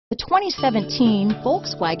2017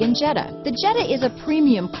 Volkswagen Jetta. The Jetta is a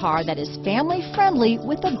premium car that is family friendly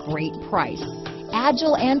with a great price.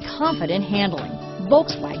 Agile and confident handling.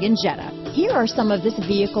 Volkswagen Jetta. Here are some of this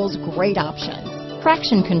vehicle's great options: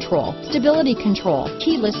 traction control, stability control,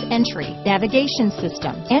 keyless entry, navigation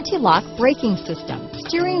system, anti-lock braking system,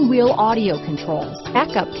 steering wheel audio controls,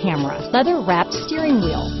 backup camera, leather-wrapped steering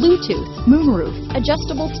wheel, Bluetooth, moonroof,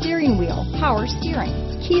 adjustable steering wheel, power steering,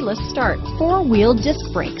 keyless start, four-wheel disc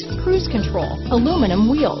brakes, cruise control, aluminum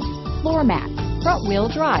wheels, floor mats, front-wheel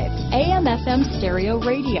drive, AM/FM stereo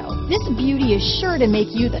radio. This beauty is sure to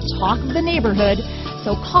make you the talk of the neighborhood,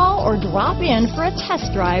 so call or drop in for a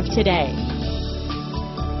test drive today.